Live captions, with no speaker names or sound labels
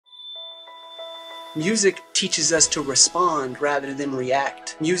Music teaches us to respond rather than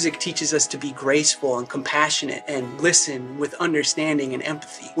react. Music teaches us to be graceful and compassionate and listen with understanding and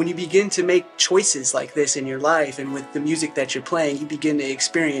empathy. When you begin to make choices like this in your life and with the music that you're playing, you begin to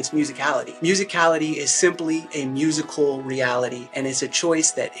experience musicality. Musicality is simply a musical reality, and it's a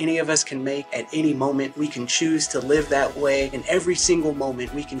choice that any of us can make at any moment. We can choose to live that way in every single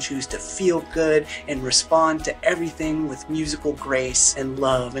moment. We can choose to feel good and respond to everything with musical grace and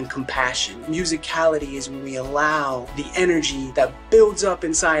love and compassion. Musicality is when we allow the energy that builds up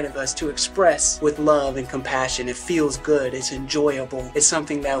inside of us to express with love and compassion. It feels good, it's enjoyable, it's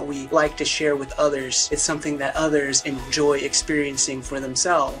something that we like to share with others, it's something that others enjoy experiencing for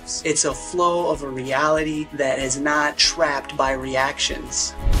themselves. It's a flow of a reality that is not trapped by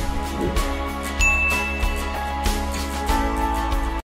reactions.